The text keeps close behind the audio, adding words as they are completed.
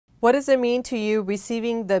What does it mean to you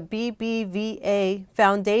receiving the BBVA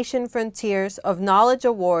Foundation Frontiers of Knowledge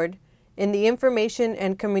Award in the Information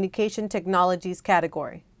and Communication Technologies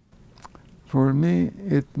category? For me,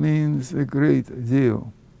 it means a great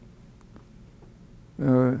deal.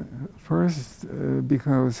 First,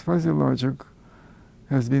 because fuzzy logic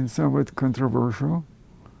has been somewhat controversial,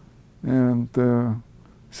 and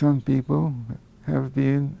some people have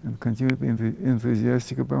been and continue to be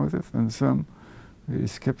enthusiastic about it, and some very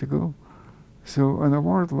skeptical. So an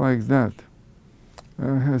award like that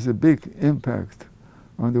has a big impact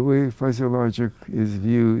on the way fuzzy logic is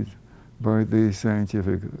viewed by the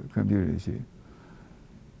scientific community.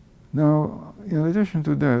 Now, in addition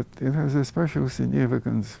to that, it has a special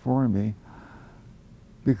significance for me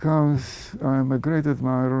because I'm a great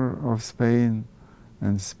admirer of Spain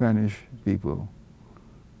and Spanish people.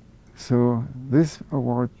 So this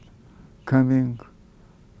award coming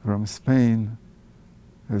from Spain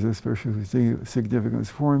has a special significance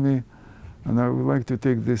for me, and I would like to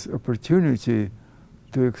take this opportunity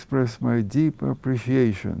to express my deep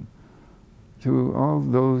appreciation to all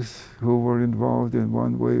those who were involved in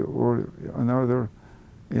one way or another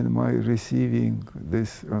in my receiving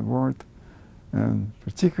this award. And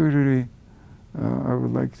particularly, I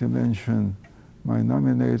would like to mention my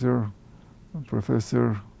nominator,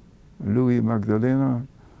 Professor Louis Magdalena,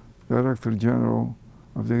 Director General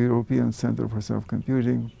of the European Center for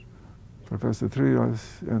Self-Computing, Professor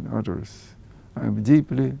Trias, and others. I am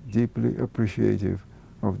deeply, deeply appreciative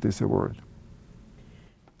of this award.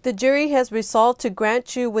 The jury has resolved to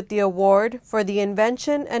grant you with the award for the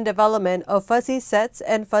invention and development of fuzzy sets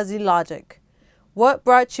and fuzzy logic. What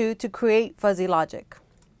brought you to create fuzzy logic?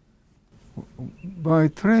 By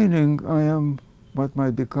training, I am what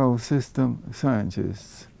might be called system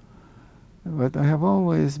scientist. But I have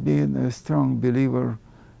always been a strong believer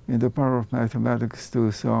in the power of mathematics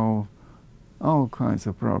to solve all kinds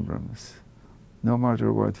of problems, no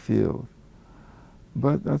matter what field.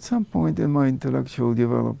 But at some point in my intellectual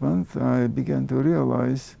development, I began to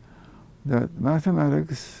realize that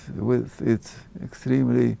mathematics, with its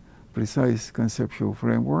extremely precise conceptual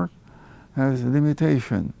framework, has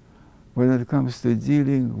limitation when it comes to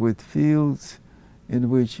dealing with fields in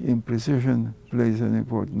which imprecision plays an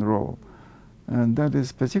important role. And that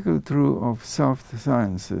is particularly true of soft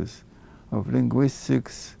sciences, of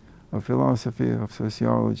linguistics, of philosophy, of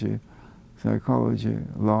sociology, psychology,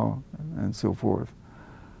 law, and so forth.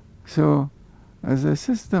 So, as a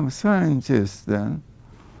system scientist then,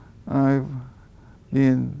 I've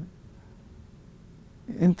been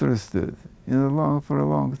interested for a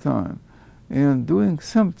long time in doing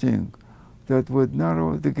something that would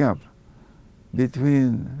narrow the gap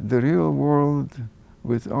between the real world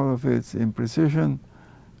with all of its imprecision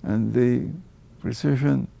and the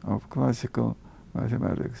precision of classical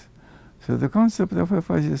mathematics. So the concept of a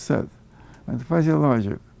fuzzy set and fuzzy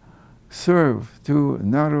logic serve to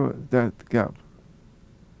narrow that gap.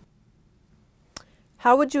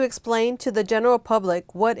 How would you explain to the general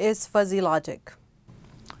public what is fuzzy logic?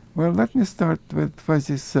 Well, let me start with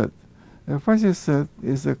fuzzy set. A fuzzy set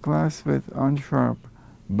is a class with unsharp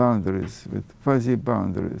boundaries, with fuzzy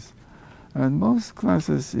boundaries. And most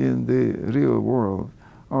classes in the real world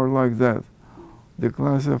are like that. The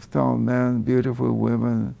class of tall men, beautiful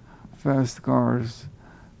women, fast cars,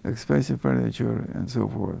 expensive furniture, and so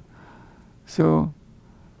forth. So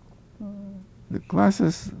the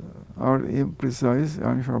classes are imprecise,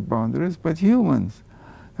 unsharp boundaries, but humans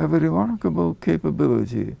have a remarkable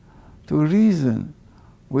capability to reason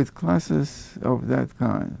with classes of that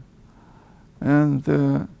kind.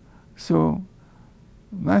 And so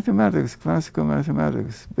mathematics, classical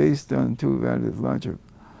mathematics, based on two-valued logic,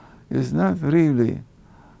 is not really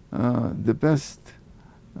the best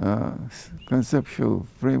conceptual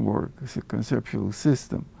framework, conceptual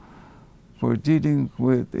system for dealing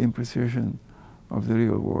with the imprecision of the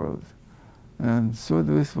real world. And so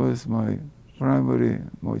this was my primary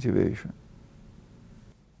motivation.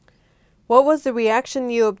 What was the reaction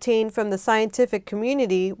you obtained from the scientific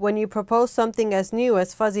community when you proposed something as new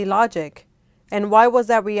as fuzzy logic? And why was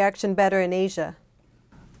that reaction better in Asia?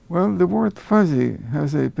 Well, the word fuzzy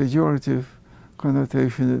has a pejorative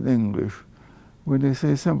connotation in English. When they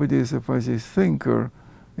say somebody is a fuzzy thinker,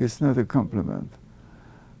 it's not a compliment.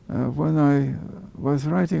 When I was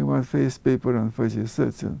writing my phase paper on fuzzy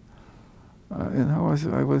sets, and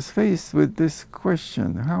I was faced with this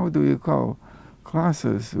question: how do you call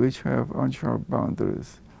classes which have unsharp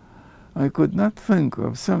boundaries? I could not think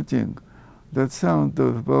of something that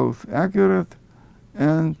sounded both accurate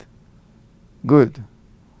and good.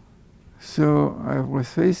 So I was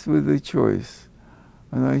faced with the choice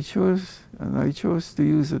And I chose to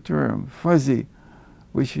use a term, fuzzy,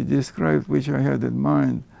 which he described, which I had in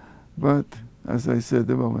mind, but as I said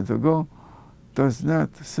a moment ago, does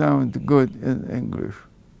not sound good in English.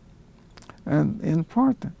 And in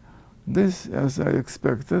part, this, as I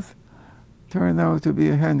expected, turned out to be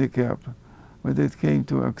a handicap when it came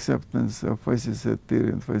to acceptance of fuzzy set theory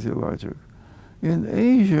and fuzzy logic. In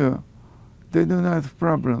Asia, they do not have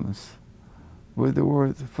problems with the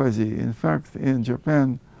word fuzzy. In fact, in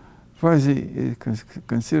Japan, fuzzy is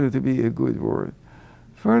considered to be a good word.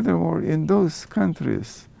 Furthermore, in those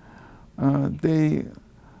countries,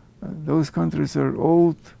 those countries are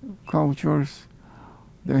old cultures.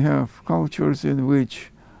 They have cultures in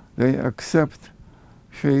which they accept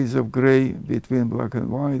shades of gray between black and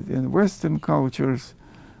white. In Western cultures,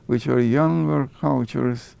 which are younger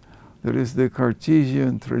cultures, there is the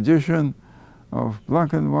Cartesian tradition of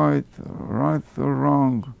black and white, right or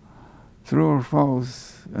wrong, true or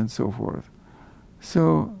false, and so forth.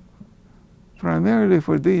 So primarily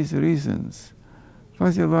for these reasons,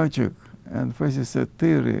 fuzzy logic and fuzzy set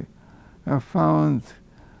theory have found,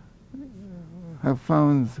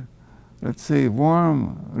 let's say,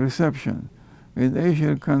 warm reception in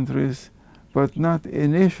Asian countries, but not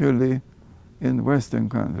initially in Western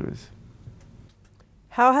countries.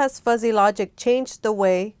 How has fuzzy logic changed the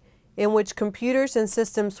way in which computers and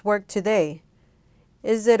systems work today?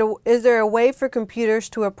 Is there a way for computers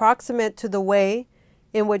to approximate to the way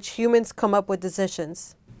in which humans come up with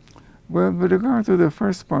decisions? Well, with regard to the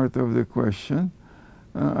first part of the question,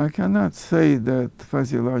 I cannot say that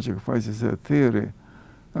fuzzy logic, fuzzy set theory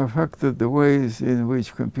affected the ways in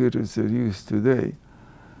which computers are used today.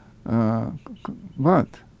 But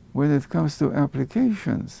when it comes to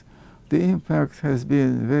applications, the impact has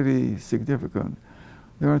been very significant.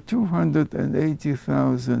 There are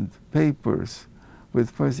 280,000 papers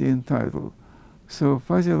with fuzzy in title. So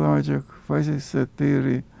fuzzy logic, fuzzy set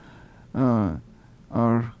theory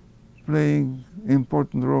are playing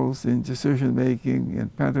important roles in decision making, in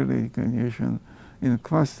pattern recognition, in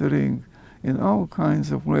clustering, in all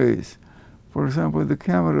kinds of ways. For example, the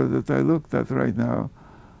camera that I looked at right now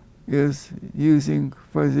is using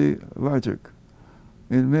fuzzy logic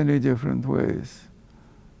in many different ways.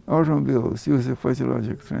 Automobiles use a fuzzy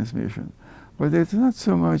logic transmission. But it's not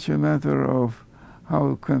so much a matter of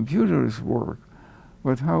how computers work,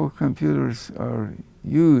 but how computers are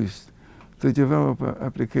used to develop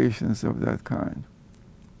applications of that kind.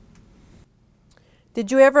 Did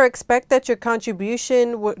you ever expect that your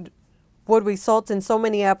contribution would result in so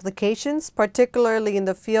many applications, particularly in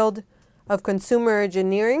the field of consumer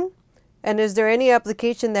engineering? And is there any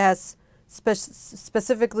application that has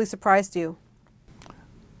specifically surprised you?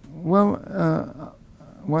 Well,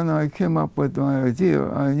 when I came up with my idea,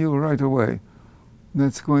 I knew right away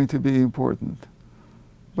that's going to be important.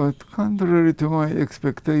 But contrary to my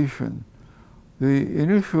expectation, the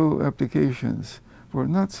initial applications were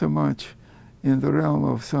not so much in the realm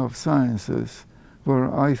of soft sciences,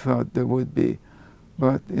 where I thought they would be,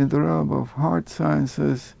 but in the realm of hard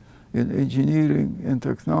sciences, in engineering, in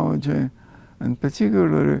technology, and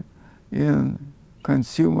particularly in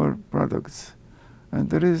consumer products. And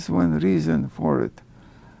there is one reason for it.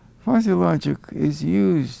 Fuzzy logic is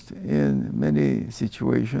used in many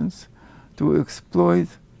situations to exploit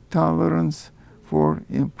tolerance for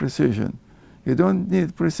imprecision. You don't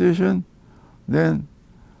need precision, then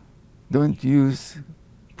don't use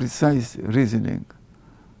precise reasoning.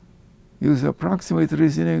 Use approximate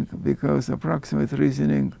reasoning because approximate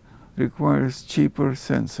reasoning requires cheaper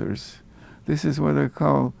sensors. This is what I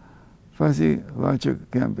call fuzzy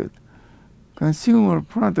logic gambit. Consumer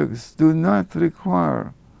products do not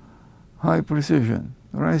require high precision.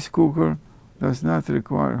 Rice cooker does not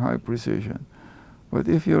require high precision. But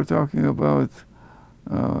if you're talking about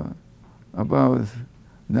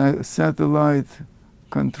satellite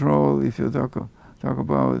control, if you talk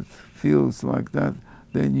about fields like that,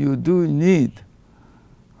 then you do need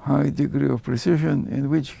high degree of precision, in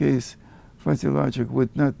which case fuzzy logic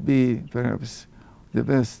would not be perhaps the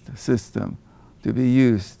best system to be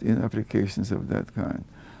used in applications of that kind.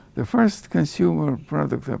 The first consumer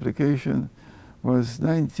product application was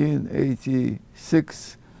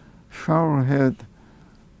 1986 shower head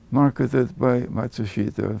marketed by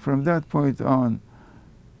Matsushita. From that point on,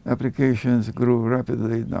 applications grew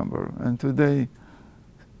rapidly in number. And today,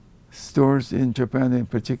 stores in Japan in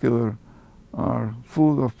particular are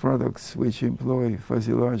full of products which employ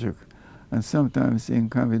fuzzy logic, and sometimes in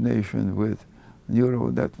combination with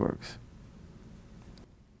neural networks.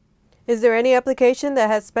 Is there any application that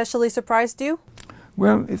has especially surprised you?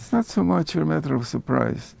 Well, it's not so much a matter of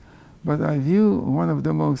surprise, But I view one of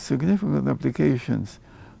the most significant applications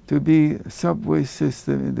to be subway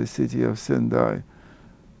system in the city of Sendai.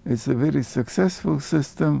 It's a very successful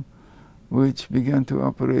system which began to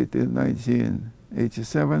operate in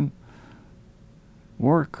 1987.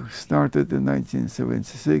 Work started in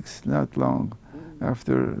 1976, not long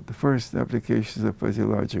after the first applications of fuzzy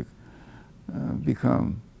logic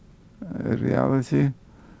become a reality.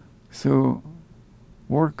 So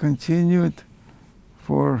work continued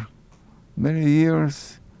for many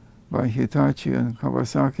years by Hitachi and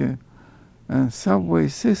Kawasaki, and subway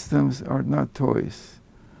systems are not toys.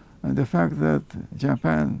 And the fact that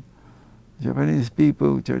Japanese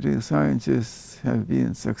people, Japanese scientists have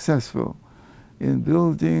been successful in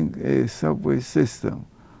building a subway system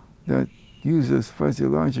that uses fuzzy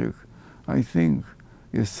logic, I think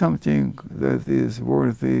is something that is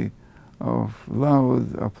worthy of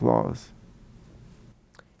loud applause.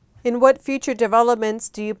 In what future developments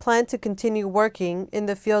do you plan to continue working in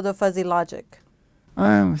the field of fuzzy logic?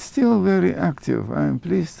 I am still very active. I am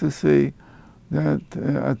pleased to say that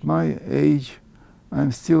at my age,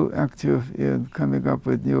 I'm still active in coming up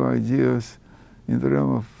with new ideas in the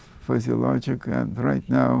realm of fuzzy logic, and right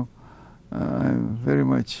now I'm very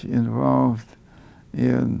much involved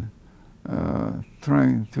in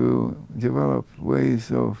trying to develop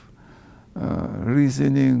ways of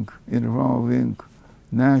reasoning involving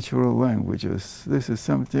natural languages. This is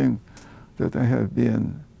something that I have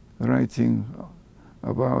been writing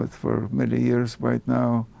about for many years right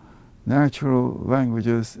now, natural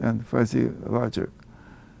languages and fuzzy logic.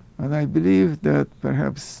 And I believe that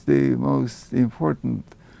perhaps the most important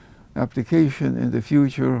application in the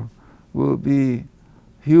future will be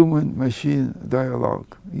human-machine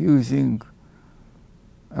dialogue using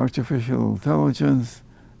artificial intelligence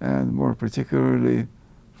and more particularly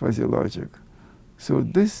fuzzy logic. So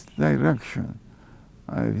this direction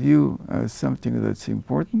I view as something that's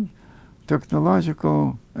important.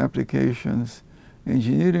 Technological applications,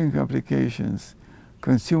 engineering applications,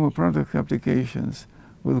 consumer product applications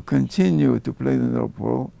will continue to play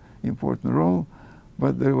an important role,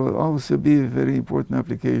 but there will also be very important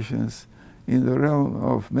applications in the realm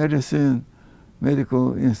of medicine,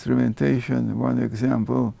 medical instrumentation. One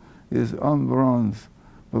example is Omron's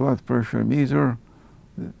blood pressure meter.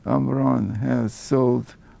 Omron has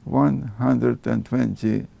sold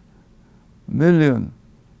 120 million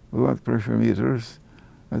blood pressure meters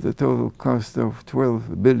at a total cost of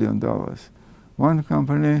 $12 billion. One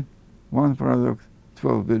company, one product,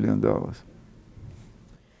 $12 billion.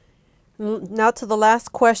 Now to the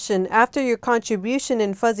last question. After your contribution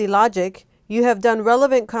in fuzzy logic, you have done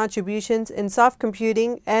relevant contributions in soft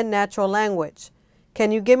computing and natural language.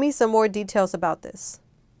 Can you give me some more details about this?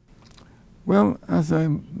 Well, as I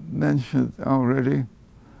mentioned already,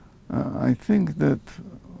 I think that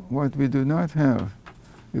what we do not have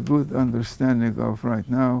a good understanding of right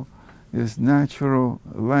now is natural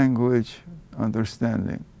language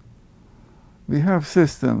understanding. We have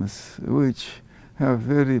systems which have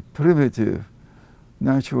very primitive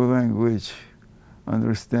natural language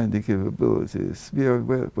understanding capabilities,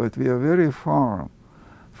 but we are very far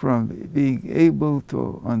from being able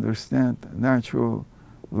to understand natural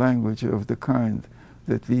language of the kind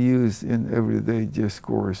that we use in everyday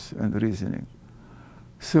discourse and reasoning.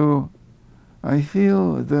 So I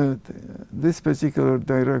feel that this particular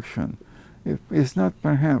direction is not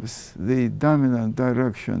perhaps the dominant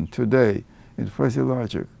direction today in fuzzy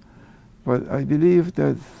logic, but I believe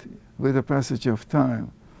that with the passage of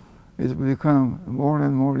time, it will become more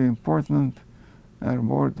and more important and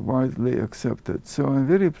more widely accepted. So I'm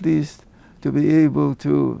very pleased to be able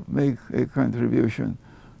to make a contribution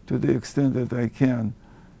to the extent that I can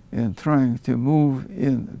in trying to move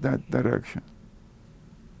in that direction.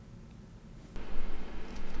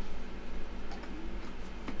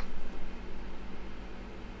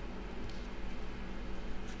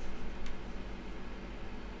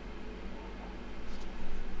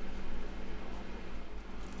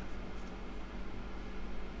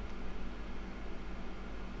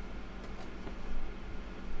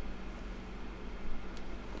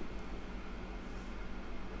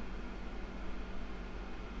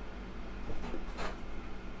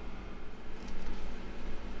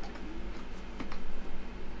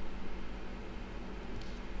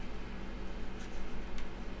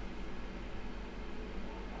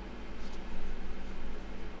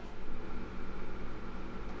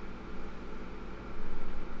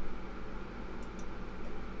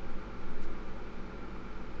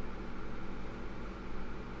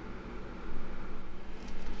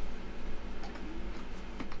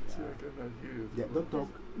 Yeah, don't talk.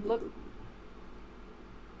 Look.